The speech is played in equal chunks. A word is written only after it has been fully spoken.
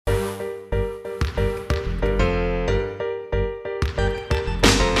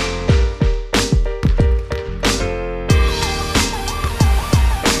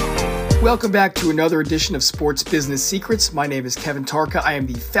Welcome back to another edition of Sports Business Secrets. My name is Kevin Tarka. I am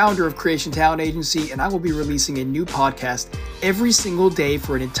the founder of Creation Talent Agency, and I will be releasing a new podcast every single day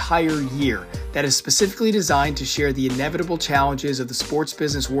for an entire year that is specifically designed to share the inevitable challenges of the sports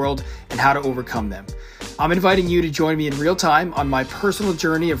business world and how to overcome them. I'm inviting you to join me in real time on my personal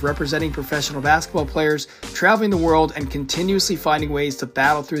journey of representing professional basketball players, traveling the world, and continuously finding ways to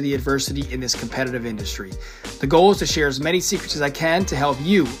battle through the adversity in this competitive industry. The goal is to share as many secrets as I can to help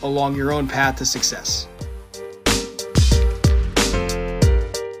you along your own path to success.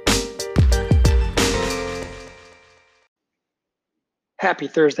 Happy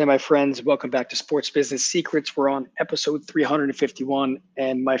Thursday, my friends. Welcome back to Sports Business Secrets. We're on episode 351,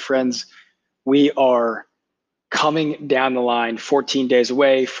 and my friends, we are coming down the line 14 days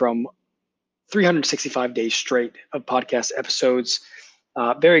away from 365 days straight of podcast episodes.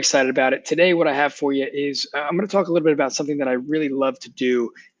 Very excited about it. Today, what I have for you is I'm going to talk a little bit about something that I really love to do.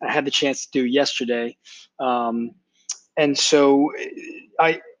 I had the chance to do yesterday. And so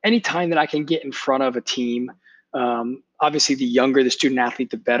anytime that I can get in front of a team, obviously the younger the student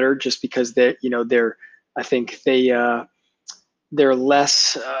athlete, the better, just because they're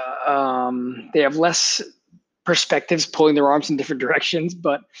less, they have less perspectives pulling their arms in different directions.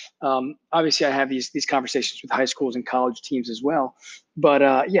 But obviously I have these conversations with high schools and college teams as well. But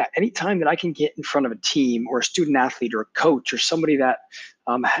anytime that I can get in front of a team or a student athlete or a coach or somebody that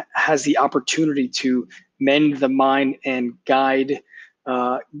has the opportunity to mend the mind and guide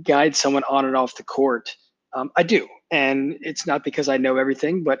someone on and off the court, I do. And it's not because I know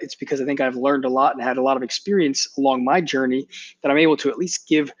everything, but it's because I think I've learned a lot and had a lot of experience along my journey that I'm able to at least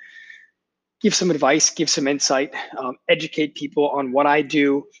give some advice, give some insight, educate people on what I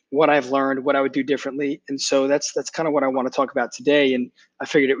do, what I've learned, what I would do differently. And so that's kind of what I want to talk about today. And I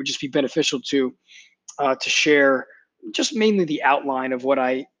figured it would just be beneficial to share just mainly the outline of what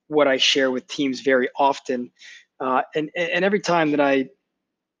I share with teams very often. And every time that I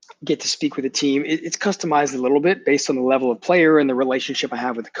get to speak with a team, it's customized a little bit based on the level of player and the relationship I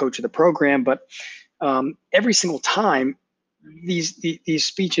have with the coach of the program. But every single time, these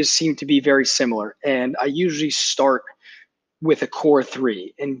speeches seem to be very similar. And I usually start with a core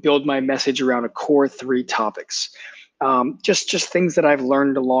three and build my message around a core three topics. Just things that I've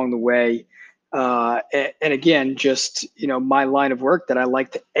learned along the way. And again, just, my line of work that I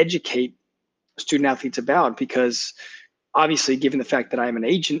like to educate student athletes about, because obviously, given the fact that I'm an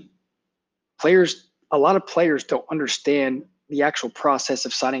agent, a lot of players don't understand the actual process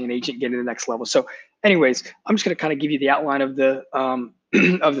of signing an agent, getting to the next level. So anyways, I'm just going to kind of give you the outline of the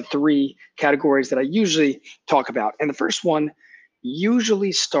of the three categories that I usually talk about. And the first one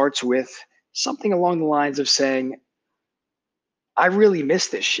usually starts with something along the lines of saying, I really miss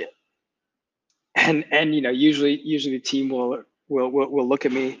this shit. And usually the team will look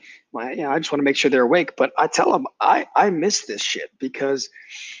at me like, I just want to make sure they're awake. But I tell them I miss this shit, because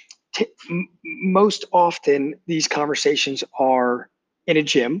most often these conversations are in a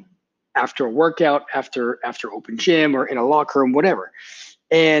gym, after a workout, after open gym, or in a locker room, whatever.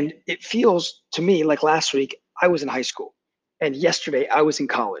 And it feels to me like last week I was in high school and yesterday I was in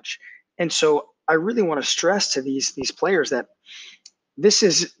college. And so I really want to stress to these players that this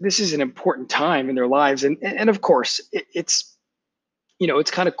is an important time in their lives. And of course it's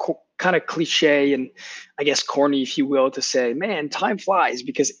kind of cliche and I guess corny, if you will, to say, man, time flies,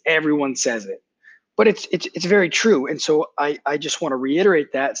 because everyone says it. But it's very true. And so I just want to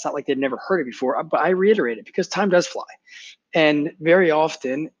reiterate that. It's not like they'd never heard it before, but I reiterate it because time does fly. And very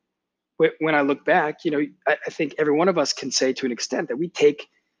often when I look back, I think every one of us can say to an extent that we take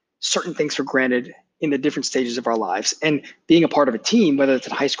certain things for granted in the different stages of our lives. And being a part of a team, whether it's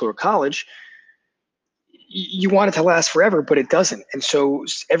in high school or college, you want it to last forever, but it doesn't. And so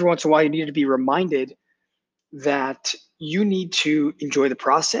every once in a while, you need to be reminded that you need to enjoy the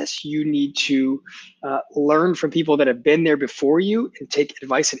process. You need to learn from people that have been there before you and take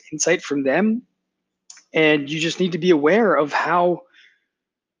advice and insight from them. And you just need to be aware of how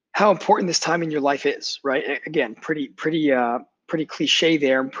important this time in your life is, right? Again, pretty cliche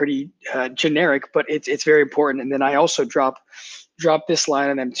there and pretty generic, but it's very important. And then I also drop this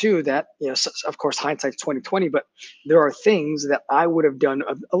line on them too, that, of course, hindsight's 2020, but there are things that I would have done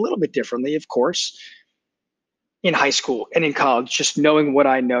a little bit differently, of course, in high school and in college, just knowing what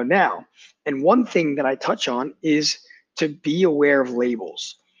I know now. And one thing that I touch on is to be aware of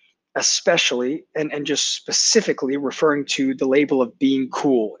labels, especially and just specifically referring to the label of being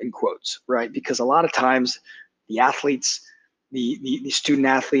cool, in quotes, right? Because a lot of times the athletes, the student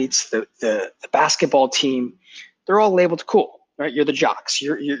athletes, the basketball team, they're all labeled cool, right? You're the jocks,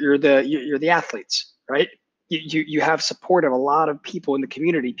 you're the athletes, right? you have support of a lot of people in the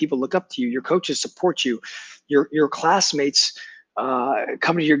community. People look up to you. Your coaches support you. Your classmates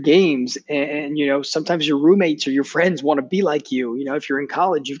come to your games, and sometimes your roommates or your friends want to be like you. If you're in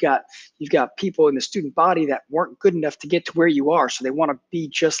college, you've got people in the student body that weren't good enough to get to where you are, so they want to be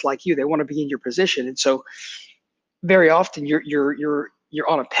just like you. They want to be in your position, and so very often you're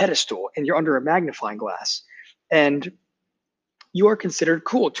on a pedestal and you're under a magnifying glass, and you are considered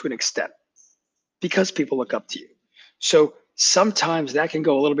cool to an extent because people look up to you. So sometimes that can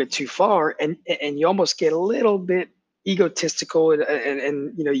go a little bit too far, and you almost get a little bit egotistical,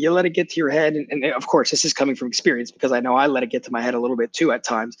 and you let it get to your head. And of course, this is coming from experience because I know I let it get to my head a little bit too at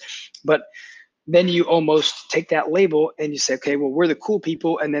times. But then you almost take that label and you say, okay, well, we're the cool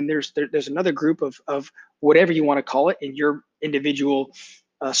people, and then there's another group of whatever you want to call it in your individual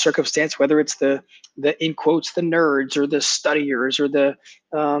circumstance, whether it's the in quotes the nerds or the studiers or the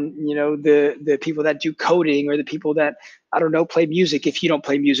people that do coding or the people that, I don't know, play music. If you don't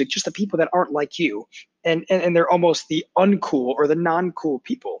play music, just the people that aren't like you, and they're almost the uncool or the non-cool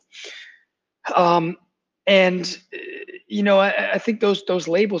people. um, and I think those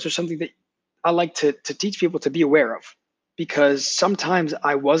labels are something that I like to teach people to be aware of, because sometimes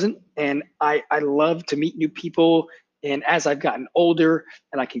I wasn't, and I love to meet new people. And as I've gotten older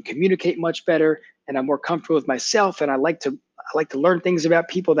and I can communicate much better and I'm more comfortable with myself, and I like to learn things about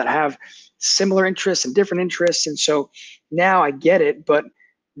people that have similar interests and different interests. And so now I get it. But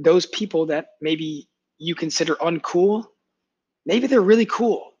those people that maybe you consider uncool, maybe they're really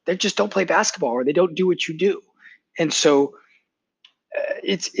cool. They just don't play basketball or they don't do what you do. And so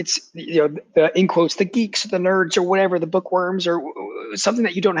it's the in quotes the geeks or the nerds or whatever, the bookworms or something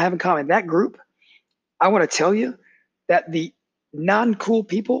that you don't have in common. That group, I want to tell you that the non-cool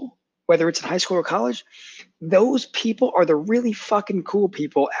people, whether it's in high school or college, those people are the really fucking cool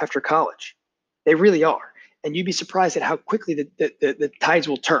people after college. They really are. And you'd be surprised at how quickly the tides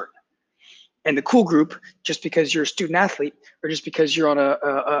will turn. And the cool group, just because you're a student athlete or just because you're on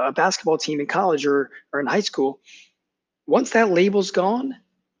a basketball team in college or in high school, once that label's gone,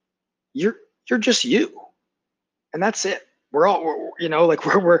 you're you're just you, and that's it. We're all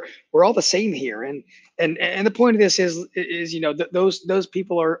the same here. And the point of this is those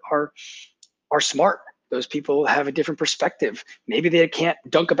people are smart. Those people have a different perspective. Maybe they can't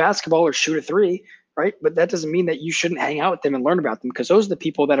dunk a basketball or shoot a three, right? But that doesn't mean that you shouldn't hang out with them and learn about them, because those are the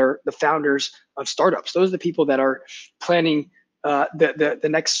people that are the founders of startups. Those are the people that are planning the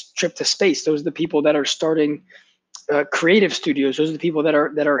next trip to space. Those are the people that are starting creative studios. Those are the people that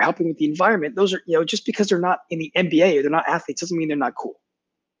are helping with the environment. Those are, just because they're not in the NBA or they're not athletes doesn't mean they're not cool.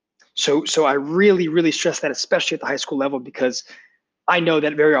 So I really, really stress that, especially at the high school level, because I know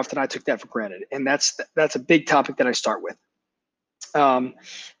that very often I took that for granted, and that's a big topic that I start with. And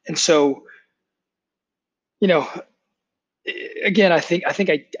so, you know, again, I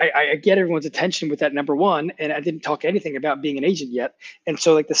get everyone's attention with that number one, and I didn't talk anything about being an agent yet. And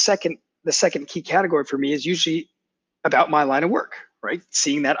so, like the second key category for me is usually about my line of work, right?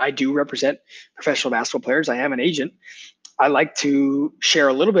 Seeing that I do represent professional basketball players, I am an agent. I like to share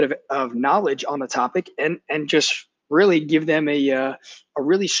a little bit of knowledge on the topic, and just really give them a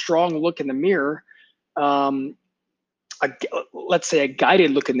really strong look in the mirror, um, a, let's say a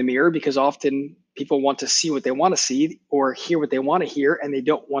guided look in the mirror, because often people want to see what they want to see or hear what they want to hear, and they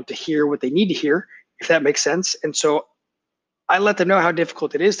don't want to hear what they need to hear, if that makes sense. And so I let them know how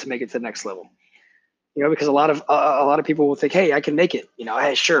difficult it is to make it to the next level. Because a lot of people will think, hey, I can make it.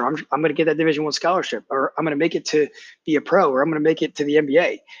 Hey, sure, I'm going to get that Division I scholarship, or I'm going to make it to be a pro, or I'm going to make it to the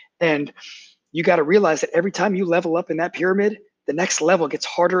NBA. And you got to realize that every time you level up in that pyramid, the next level gets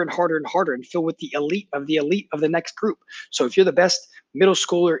harder and harder and harder, and filled with the elite of the next group. So if you're the best middle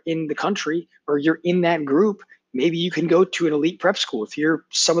schooler in the country, or you're in that group, maybe you can go to an elite prep school. If you're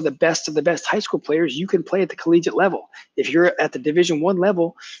some of the best high school players, you can play at the collegiate level. If you're at the Division I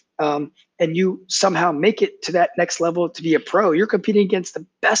level, and you somehow make it to that next level to be a pro, you're competing against the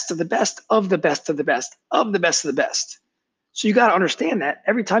best of the best of the best of the best of the best of the best. So you got to understand that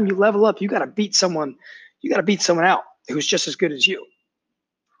every time you level up, you got to beat someone. You got to beat someone out who's just as good as you.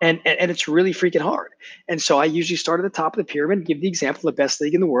 And it's really freaking hard. And so I usually start at the top of the pyramid, give the example of the best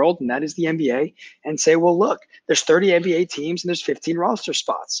league in the world, and that is the NBA, and say, well, look, there's 30 NBA teams and there's 15 roster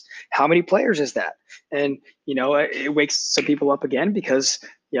spots. How many players is that? And, it wakes some people up again, because,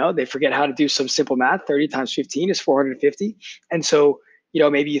 they forget how to do some simple math. 30 times 15 is 450. And so,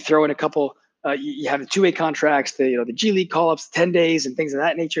 maybe you throw in a couple, you have the two-way contracts, the G League call-ups, 10 days and things of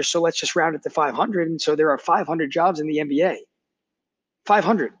that nature. So let's just round it to 500. And so there are 500 jobs in the NBA.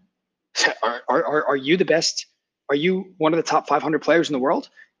 500. Are you the best? Are you one of the top 500 players in the world?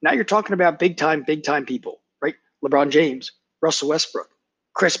 Now you're talking about big time people, right? LeBron James, Russell Westbrook,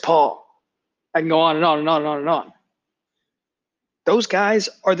 Chris Paul. I can go on and on and on and on and on. Those guys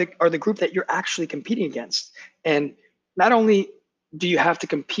are the group that you're actually competing against. And not only do you have to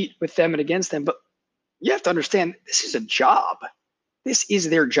compete with them and against them, but you have to understand this is a job. This is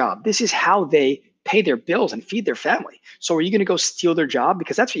their job. This is how they pay their bills and feed their family. So are you going to go steal their job?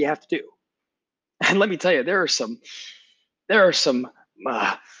 Because that's what you have to do. And let me tell you, there are some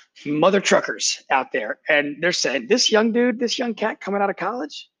mother truckers out there, and they're saying, this young dude, this young cat coming out of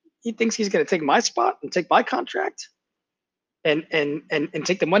college, he thinks he's going to take my spot and take my contract and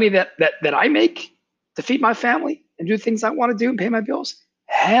take the money that I make to feed my family and do things I want to do and pay my bills.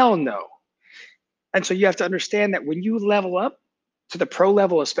 Hell no. And so you have to understand that when you level up to the pro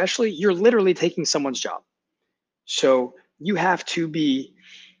level, especially, you're literally taking someone's job. So you have to be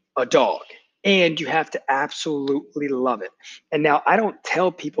a dog, and you have to absolutely love it. And now I don't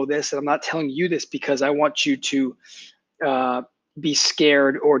tell people this, and I'm not telling you this because I want you to be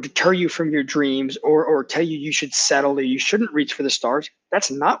scared or deter you from your dreams or tell you you should settle or you shouldn't reach for the stars. That's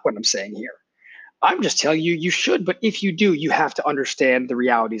not what I'm saying here. I'm just telling you, you should, but if you do, you have to understand the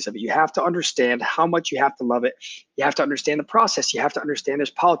realities of it. You have to understand how much you have to love it. You have to understand the process. You have to understand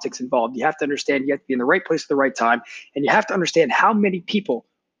there's politics involved. You have to understand you have to be in the right place at the right time. And you have to understand how many people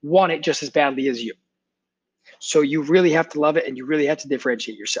want it just as badly as you. So you really have to love it, and you really have to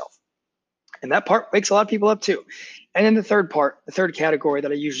differentiate yourself. And that part wakes a lot of people up too. And then the third part, the third category that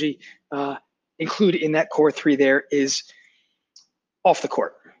I usually include in that core three there is off the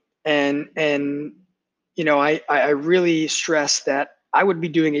court. And I really stress that I would be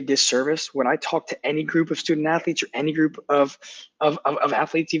doing a disservice when I talk to any group of student athletes or any group of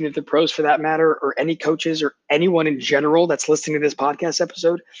athletes, even if they're pros for that matter, or any coaches or anyone in general that's listening to this podcast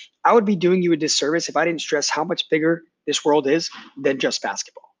episode. I would be doing you a disservice if I didn't stress how much bigger this world is than just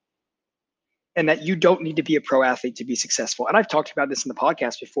basketball. And that you don't need to be a pro athlete to be successful. And I've talked about this in the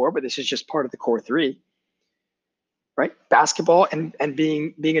podcast before, but this is just part of the core three. Right? Basketball and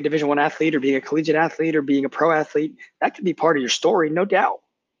being a Division I athlete or being a collegiate athlete or being a pro athlete, that could be part of your story, no doubt.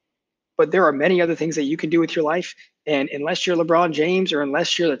 But there are many other things that you can do with your life. And unless you're LeBron James or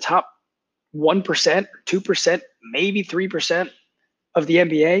unless you're the top 1%, 2%, maybe 3% of the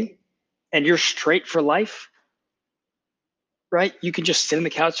NBA and you're straight for life, right? You can just sit on the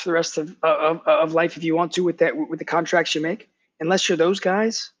couch for the rest of life if you want to with the contracts you make. Unless you're those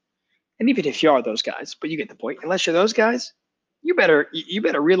guys, and even if you are those guys, but you get the point. Unless you're those guys, you better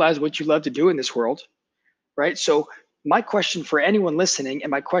realize what you love to do in this world, right? So my question for anyone listening,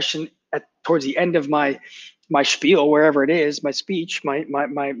 and my question towards the end of my spiel, wherever it is, my speech,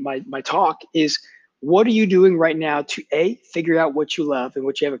 my talk, is what are you doing right now to A, figure out what you love and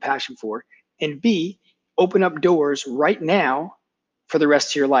what you have a passion for, and B, open up doors right now for the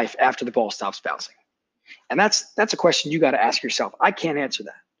rest of your life after the ball stops bouncing? And that's a question you got to ask yourself. I can't answer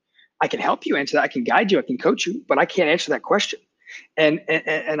that. I can help you answer that. I can guide you. I can coach you, but I can't answer that question. And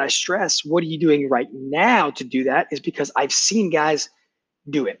I stress, what are you doing right now to do that? Is because I've seen guys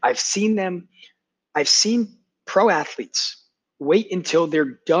do it. I've seen pro athletes wait until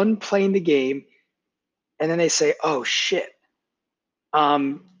they're done playing the game, and then they say, oh shit,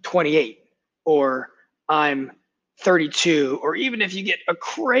 I'm 28 or I'm 32, or even if you get a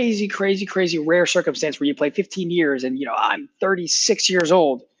crazy rare circumstance where you play 15 years and I'm 36 years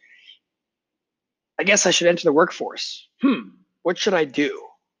old, I guess I should enter the workforce. What should I do?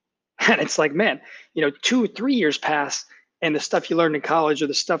 And it's like, man, 2 or 3 years pass, and the stuff you learned in college or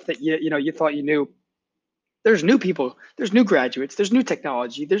the stuff that you thought you knew, there's new people, there's new graduates, there's new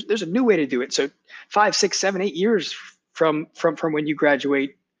technology, there's a new way to do it. So 5, 6, 7, 8 years from when you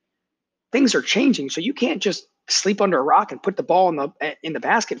graduate, things are changing. So you can't just sleep under a rock and put the ball in the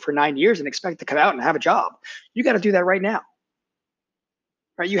basket for 9 years and expect to come out and have a job. You got to do that right now.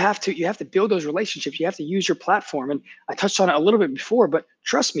 Right? You have to build those relationships. You have to use your platform. And I touched on it a little bit before, but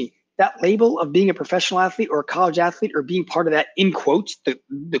trust me, that label of being a professional athlete or a college athlete or being part of that, in quotes,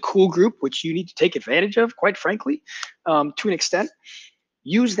 the cool group, which you need to take advantage of, quite frankly, to an extent,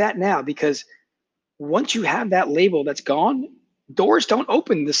 use that now, because once you have that label that's gone, doors don't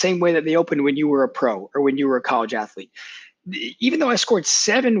open the same way that they opened when you were a pro or when you were a college athlete. Even though I scored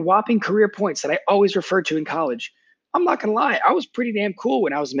 7 whopping career points that I always referred to in college, I'm not going to lie, I was pretty damn cool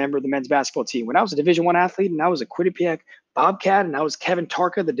when I was a member of the men's basketball team. When I was a Division I athlete and I was a Quinnipiac Bobcat and I was Kevin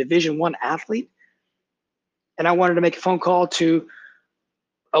Tarka, the Division I athlete, and I wanted to make a phone call to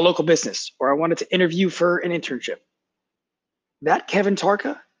a local business or I wanted to interview for an internship. That Kevin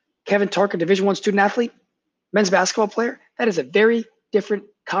Tarka, Division I student athlete, men's basketball player, that is a very different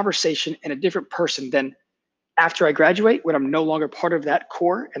conversation and a different person than after I graduate, when I'm no longer part of that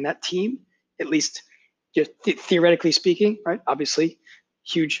core and that team, at least just theoretically speaking, right? Obviously,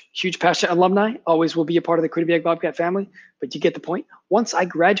 huge passionate alumni, always will be a part of the Quinnipiac Bobcat family, but you get the point. Once I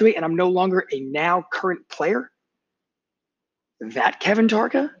graduate and I'm no longer a now current player, that Kevin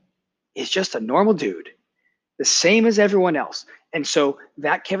Tarka is just a normal dude, the same as everyone else. And so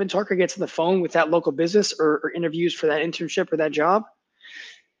that Kevin Tarka gets on the phone with that local business or interviews for that internship or that job.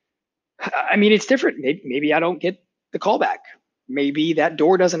 I mean, it's different. Maybe I don't get the call back. Maybe that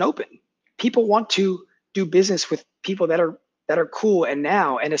door doesn't open. People want to do business with people that are cool and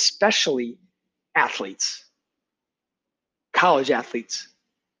now, and especially athletes, college athletes,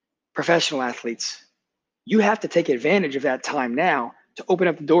 professional athletes. You have to take advantage of that time now to open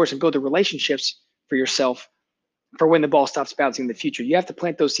up the doors and build the relationships for yourself for when the ball stops bouncing in the future. You have to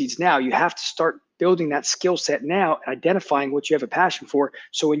plant those seeds now. You have to start building that skill set now, identifying what you have a passion for.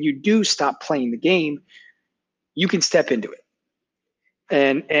 So when you do stop playing the game, you can step into it.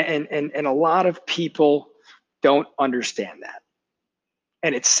 And a lot of people don't understand that.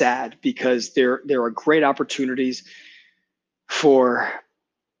 And it's sad because there are great opportunities for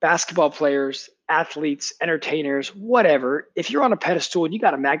basketball players, athletes, entertainers, whatever. If you're on a pedestal and you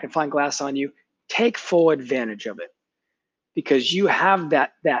got a magnifying glass on you, take full advantage of it, because you have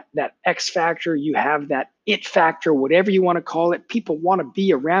that X factor, you have that it factor, whatever you want to call it. People want to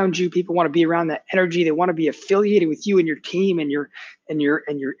be around you. People want to be around that energy. They want to be affiliated with you and your team and your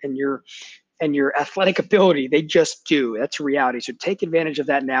athletic ability. They just do. That's a reality. So take advantage of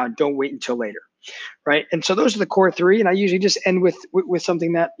that now and don't wait until later. Right. And so those are the core three. And I usually just end with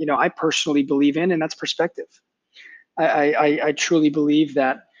something that, I personally believe in, and that's perspective. I truly believe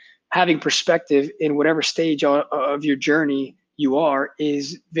that having perspective in whatever stage of your journey you are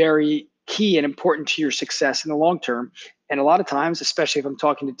is very key and important to your success in the long term. And a lot of times, especially if I'm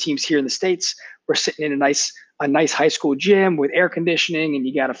talking to teams here in the States, we're sitting in a nice high school gym with air conditioning, and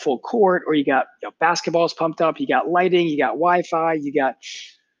you got a full court, or you got basketballs pumped up, you got lighting, you got Wi-Fi, you got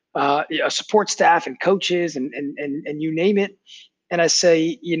support staff and coaches and you name it. And I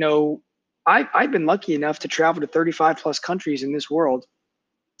say, I've been lucky enough to travel to 35 plus countries in this world.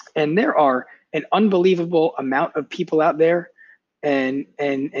 And there are an unbelievable amount of people out there and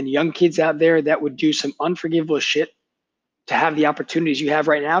young kids out there that would do some unforgivable shit to have the opportunities you have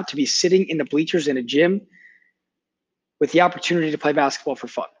right now, to be sitting in the bleachers in a gym with the opportunity to play basketball for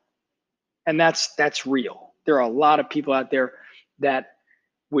fun. And that's real. There are a lot of people out there that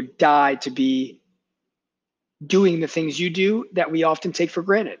would die to be doing the things you do that we often take for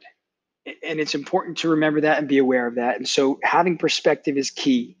granted. And it's important to remember that and be aware of that. And so having perspective is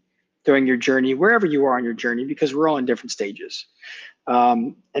key during your journey, wherever you are on your journey, because we're all in different stages.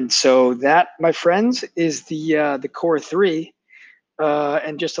 And so that, my friends, is the core three,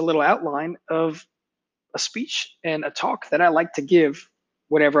 and just a little outline of a speech and a talk that I like to give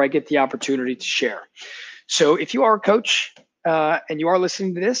whenever I get the opportunity to share. So if you are a coach, and you are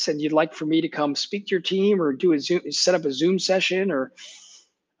listening to this and you'd like for me to come speak to your team or do set up a Zoom session, or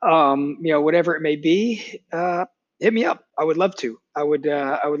whatever it may be, hit me up. I would love to. I would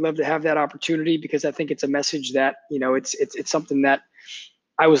love to have that opportunity, because I think it's a message that it's something that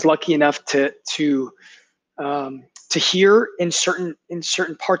I was lucky enough to hear in certain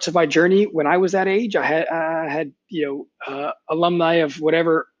parts of my journey when I was that age. I had alumni of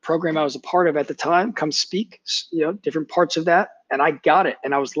whatever program I was a part of at the time come speak, different parts of that, and I got it,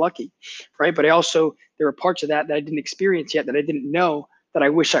 and I was lucky, right? But there were parts of that I didn't experience yet, that I didn't know, that I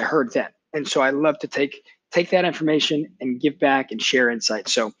wish I heard then. And so I love to take that information and give back and share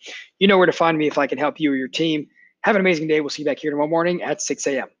insights. So you know where to find me if I can help you or your team. Have an amazing day. We'll see you back here tomorrow morning at 6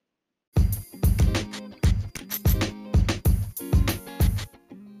 a.m.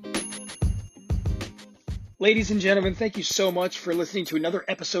 Ladies and gentlemen, thank you so much for listening to another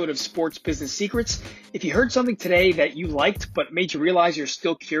episode of Sports Business Secrets. If you heard something today that you liked but made you realize you're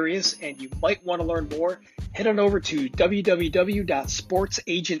still curious and you might want to learn more, head on over to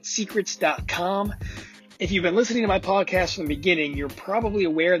www.sportsagentsecrets.com. If you've been listening to my podcast from the beginning, you're probably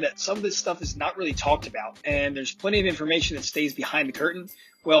aware that some of this stuff is not really talked about, and there's plenty of information that stays behind the curtain.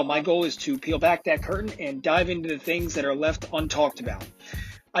 Well, my goal is to peel back that curtain and dive into the things that are left untalked about.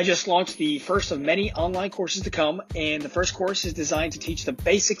 I just launched the first of many online courses to come, and the first course is designed to teach the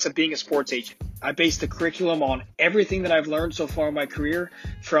basics of being a sports agent. I base the curriculum on everything that I've learned so far in my career,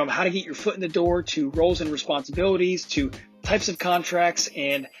 from how to get your foot in the door to roles and responsibilities to types of contracts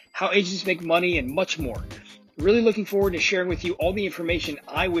and how agents make money and much more. Really looking forward to sharing with you all the information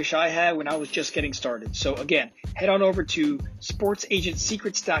I wish I had when I was just getting started. So again, head on over to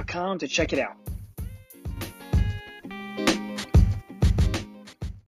sportsagentsecrets.com to check it out.